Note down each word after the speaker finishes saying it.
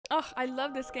Oh, I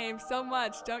love this game so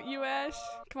much. Don't you, Ash?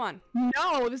 Come on.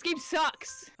 No, this game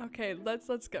sucks. Okay, let's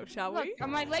go, shall Look, we?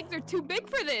 my legs are too big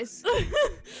for this.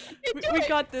 we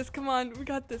got this. Come on, we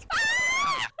got this.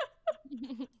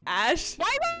 Ash?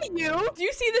 Why not you? Do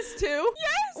you see this too?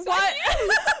 Yes. What?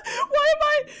 Why am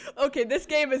I? Okay, this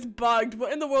game is bugged.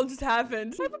 What in the world just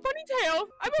happened? I have a bunny tail.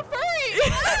 I'm a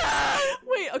furry.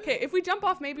 Wait, okay. If we jump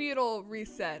off, maybe it'll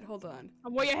reset. Hold on.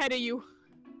 I'm way ahead of you.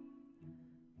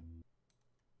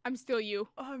 I'm still you.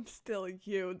 Oh, I'm still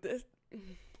you. This.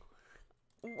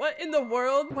 What in the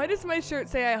world? Why does my shirt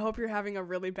say I hope you're having a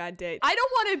really bad day? I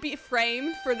don't want to be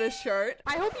framed for this shirt.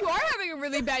 I hope you are having a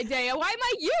really bad day. Why am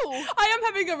I you? I am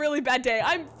having a really bad day.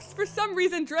 I'm, for some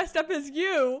reason, dressed up as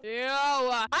you. Ew.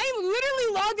 I'm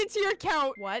literally logged into your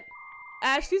account. What?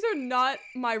 Ash, these are not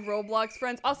my Roblox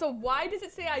friends. Also, why does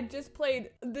it say I just played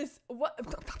this? What?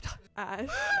 Ash.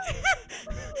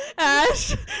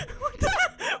 Ash.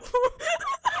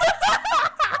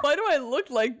 Why do I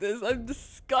look like this? I'm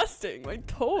disgusting. My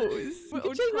toes. You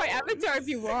can change my avatar if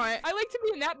you want. I like to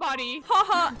be in that body.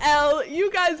 Haha, L, you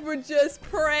guys were just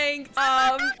pranked.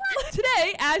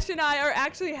 Today, Ash and I are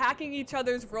actually hacking each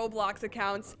other's Roblox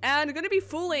accounts and gonna be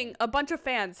fooling a bunch of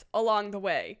fans along the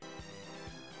way.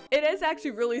 It is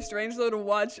actually really strange though to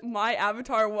watch my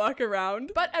avatar walk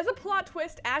around. But as a plot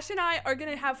twist, Ash and I are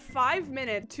gonna have 5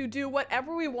 minutes to do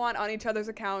whatever we want on each other's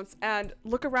accounts and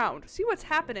look around, see what's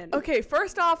happening. Okay,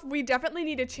 first off, we definitely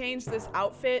need to change this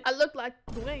outfit. I look like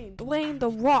Dwayne the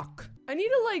Rock. I need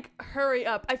to like hurry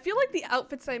up. I feel like the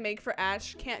outfits I make for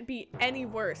Ash can't be any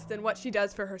worse than what she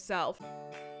does for herself.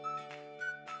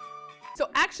 So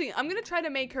actually, I'm gonna try to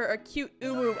make her a cute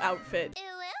uwu outfit.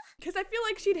 Because I feel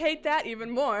like she'd hate that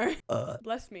even more.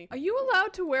 Bless me. Are you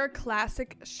allowed to wear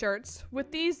classic shirts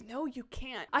with these? No, you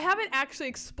can't. I haven't actually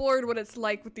explored what it's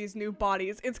like with these new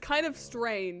bodies. It's kind of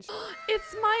strange.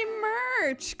 It's my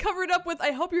merch covered up with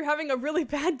I hope you're having a really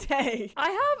bad day. I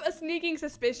have a sneaking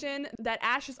suspicion that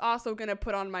Ash is also gonna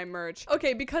put on my merch.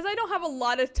 Okay, because I don't have a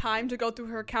lot of time to go through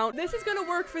her account, this is gonna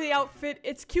work for the outfit.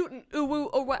 It's cute and uwu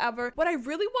or whatever. What I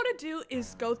really want to do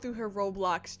is go through her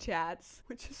Roblox chats,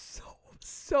 which is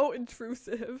so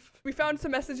intrusive. We found some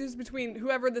messages between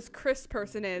whoever this Chris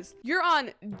person is. You're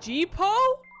on GPO?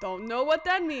 Don't know what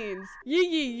that means.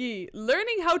 Yee.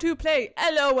 Learning how to play.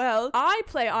 LOL. I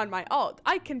play on my alt.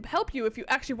 I can help you if you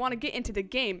actually want to get into the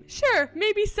game. Sure,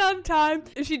 maybe sometime.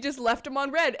 She just left him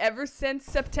on red ever since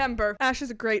September. Ash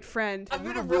is a great friend. I'm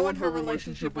gonna ruin her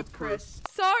relationship with Chris.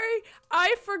 Sorry,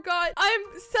 I forgot. I'm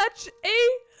such a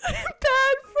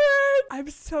bad friend. I'm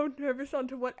so nervous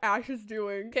onto what Ash is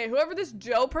doing. Okay, whoever this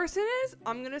Joe person is,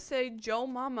 I'm gonna say Joe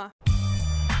Mama.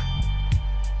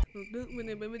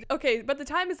 Okay, but the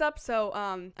time is up, so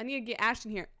I need to get Ash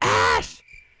in here. Ash!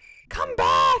 Come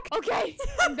back! Okay,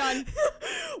 I'm done.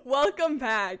 Welcome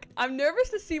back. I'm nervous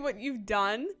to see what you've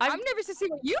done. I'm nervous to see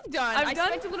what you've done. I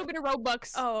spent a little bit of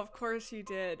Robux. Oh, of course you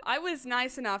did. I was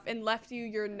nice enough and left you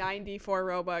your 94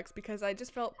 Robux because I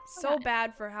just felt so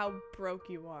bad for how broke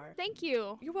you are. Thank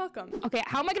you. You're welcome. Okay,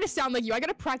 how am I gonna sound like you? I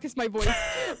gotta practice my voice.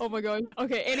 Oh my god.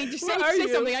 Okay, Annie, just say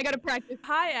something. I gotta practice.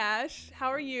 Hi, Ash. How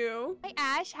are you? Hi,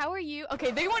 Ash. How are you?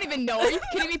 Okay, they won't even know. Are you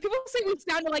kidding me? People say we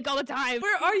sound alike all the time.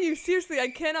 Where are you? Seriously, I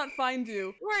cannot find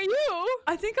you. Where are you?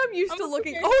 I think I'm used to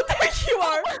looking. Oh, there you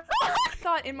are. I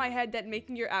thought in my head that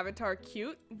making your avatar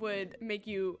cute would make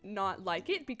you not like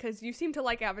it because you seem to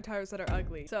like avatars that are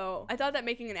ugly. So I thought that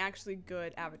making an actually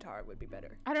good avatar would be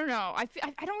better. I don't know. I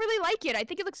don't really like it. I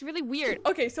think it looks really weird.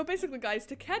 Okay, so basically, guys,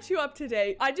 to catch you up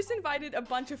today, I just invited a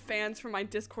bunch of fans from my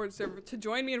Discord server to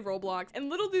join me in Roblox. And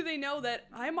little do they know that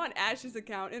I'm on Ash's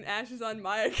account and Ash is on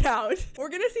my account. We're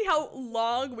gonna see how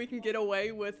long we can get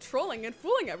away with trolling and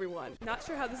fooling everyone. Not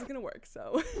sure how this is gonna work,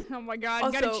 so. Oh my god,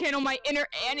 Also, I gotta channel my inner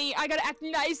Annie. I gotta act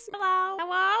nice. Hello?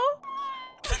 Hello?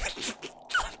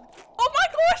 Oh my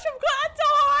gosh, I'm gonna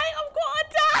die! I'm gonna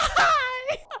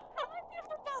die!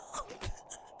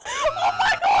 Oh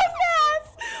my goodness!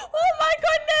 Oh my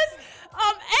goodness!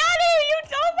 Annie,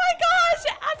 oh my gosh!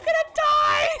 I'm gonna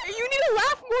die! You need to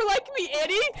laugh more like me,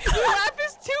 Annie. Your laugh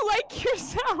is too like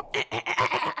yourself.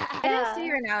 I don't see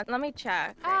your now. Let me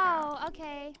check. Oh,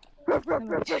 okay.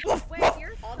 Wait,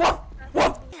 you're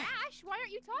Ash, why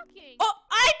aren't you talking? Oh,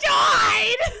 I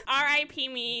died! R.I.P.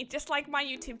 me, just like my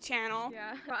YouTube channel.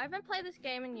 Yeah. Bro, I haven't played this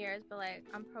game in years, but like,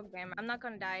 I'm pro gamer. I'm not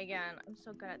gonna die again. I'm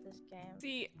so good at this game.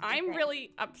 See, I'm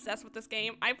really obsessed with this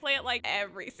game. I play it like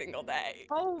every single day.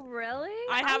 Oh, really?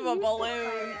 I have a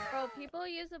balloon. Bro, people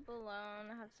use a balloon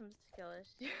have some skill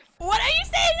issues. What are you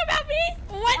saying about me?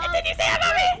 What did you say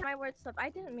about me? My word slip. I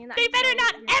didn't mean that. They better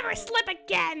not ever slip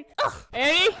again. Ugh.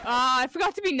 Annie, I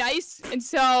forgot to be nice, and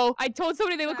so I told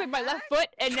somebody they look like my left foot,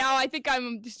 and now I think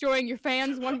I'm destroying your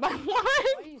fans one by one.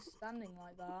 Why are you standing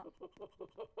like that?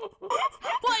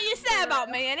 What you say about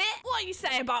me, innit? What you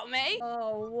say about me?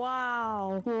 Oh,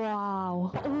 wow.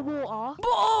 Wow. Water?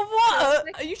 Bottle of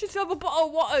water? You should shove a bottle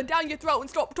of water down your throat and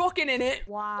stop talking in it.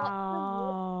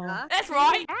 Wow. That's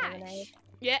right. Ash,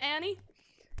 Yeah, Annie?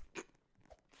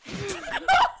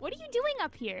 what are you doing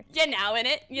up here? You know,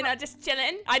 innit? You know, just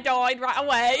chilling. I died right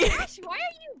away. Ash, why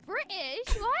are you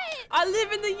British? What? I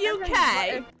live in the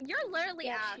UK. You're literally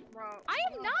Ash, bro. I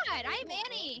am not. I am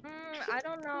Annie. I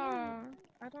don't know.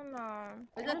 I don't know.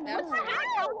 Is it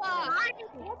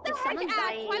What the heck,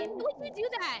 Ash? Why would you do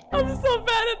that? I'm so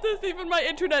bad at this. Even my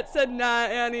internet said nah,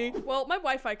 Annie. Well, my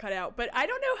Wi-Fi cut out, but I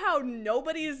don't know how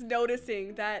nobody is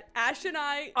noticing that Ash and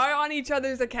I are on each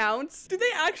other's accounts. Do they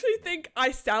actually think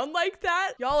I sound like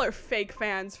that? Y'all are fake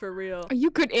fans for real. Are you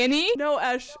good, Annie? No,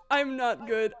 Ash, I'm not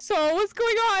good. So, what's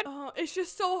going on? It's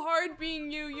just so hard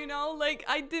being you, you know? Like,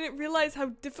 I didn't realize how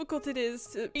difficult it is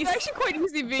to be. It's actually quite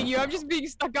easy being you. I'm just being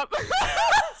stuck up.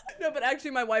 No, but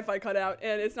actually my Wi-Fi cut out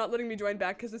and it's not letting me join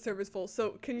back because the server's full.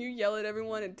 So can you yell at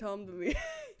everyone and tell them to leave?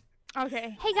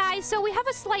 Okay. Hey guys, so we have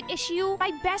a slight issue.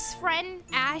 My best friend,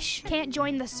 Ash, can't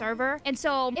join the server. And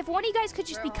so if one of you guys could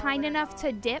just be kind enough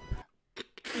to dip.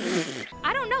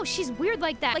 I don't know, she's weird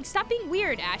like that. Like, stop being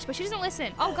weird, Ash, but she doesn't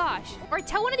listen. Oh gosh. Or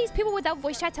tell one of these people without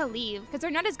voice chat to leave because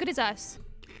they're not as good as us.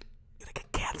 I'm gonna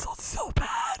get canceled so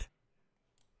bad.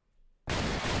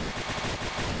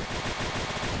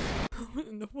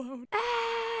 In the phone.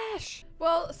 Ash!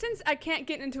 Well, since I can't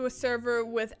get into a server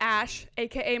with Ash,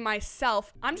 aka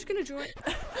myself, I'm just gonna join.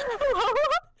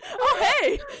 Oh,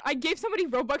 hey! I gave somebody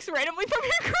Robux randomly from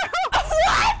your group.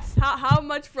 What? How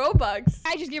much Robux?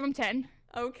 I just gave him 10.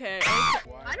 Okay.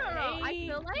 I don't know. I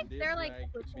feel like they're like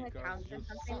switching accounts or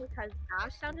something because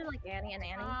Ash sounded like Annie and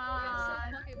Annie.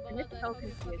 And it's so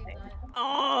confusing.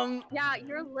 Yeah,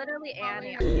 you're literally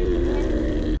Annie.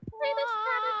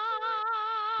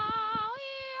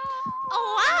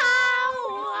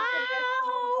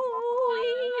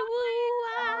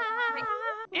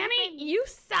 Annie, you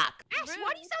suck. Ash,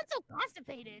 why do you sound so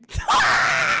constipated?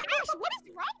 Ash, what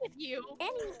is wrong with you?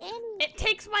 Annie. It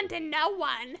takes one to know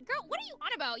one. Girl, what are you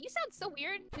on about? You sound so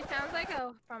weird. She sounds like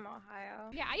from Ohio.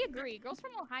 Yeah, I agree. Girls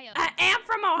from Ohio. I am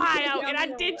from Ohio, and I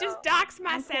did just dox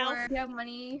myself. You have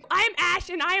money. I'm Ash,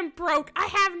 and I am broke. I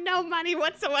have no money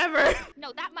whatsoever.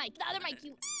 No, that mic. The other mic,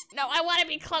 you. No, I want to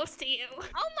be close to you.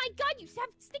 Oh my god, you have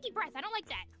sticky breath. I don't like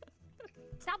that.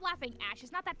 Stop laughing, Ash.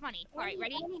 It's not that funny. All right,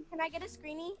 ready? Can I get a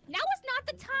screenie? Now is not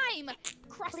the time.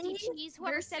 Crusty cheese.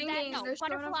 Whoever said that. No,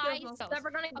 butterflies.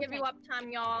 Never gonna give you up time,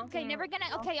 y'all. Okay, never gonna.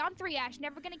 Okay, on 3, Ash.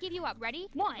 Never gonna give you up. Ready?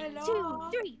 1, 2,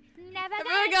 3. Never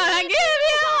Never gonna give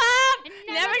you up.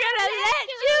 Never gonna let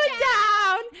you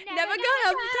down. Never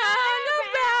gonna turn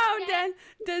around and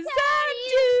desert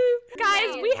you.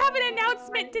 Guys, we have an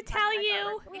announcement to tell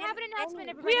you. We have an announcement,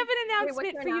 everybody. We have an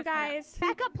announcement for you guys.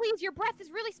 Back up, please. Your breath is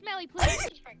really smelly, please.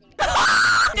 Did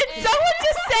someone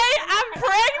just say I'm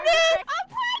pregnant? I'm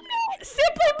pregnant!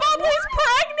 Simply Bubbly's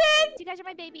pregnant! You guys are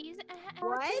my babies.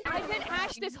 What? I've been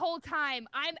Ash this whole time.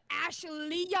 I'm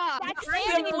Ashleah. That's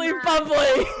Simply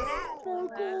Bubbly.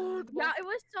 Yeah, it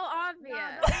was so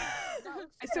obvious.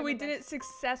 So we didn't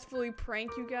successfully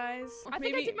prank you guys? I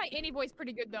think I did my Annie voice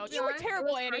pretty good though. You were Yeah,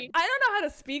 terrible, it was Annie. I don't know how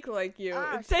to speak like you.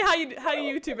 Say hi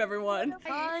YouTube, everyone.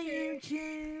 Hi,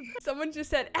 YouTube. Someone just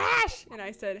said Ash, and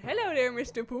I said hello there,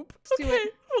 Mr. Poop. do Okay,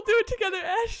 it. we'll do it together,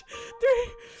 Ash.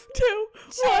 3, 2,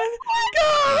 1, go!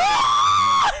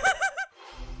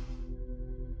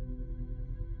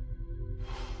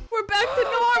 We're back to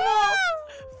normal.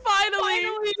 Finally.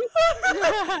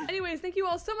 Anyways, thank you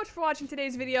all so much for watching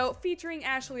today's video featuring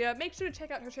Ashleah. Make sure to check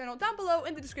out her channel down below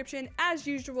in the description as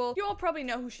usual. You all probably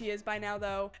know who she is by now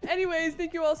though. Anyways,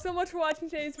 thank you all so much for watching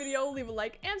today's video. Leave a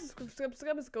like and subscribe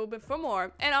for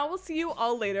more. And I will see you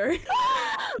all later.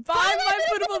 Bye, my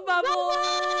beautiful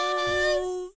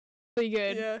bubbles. Really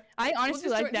good. Yeah. I honestly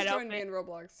like that Join me outfit. in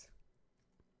Roblox.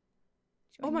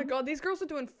 Oh my god, these girls are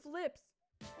doing flips.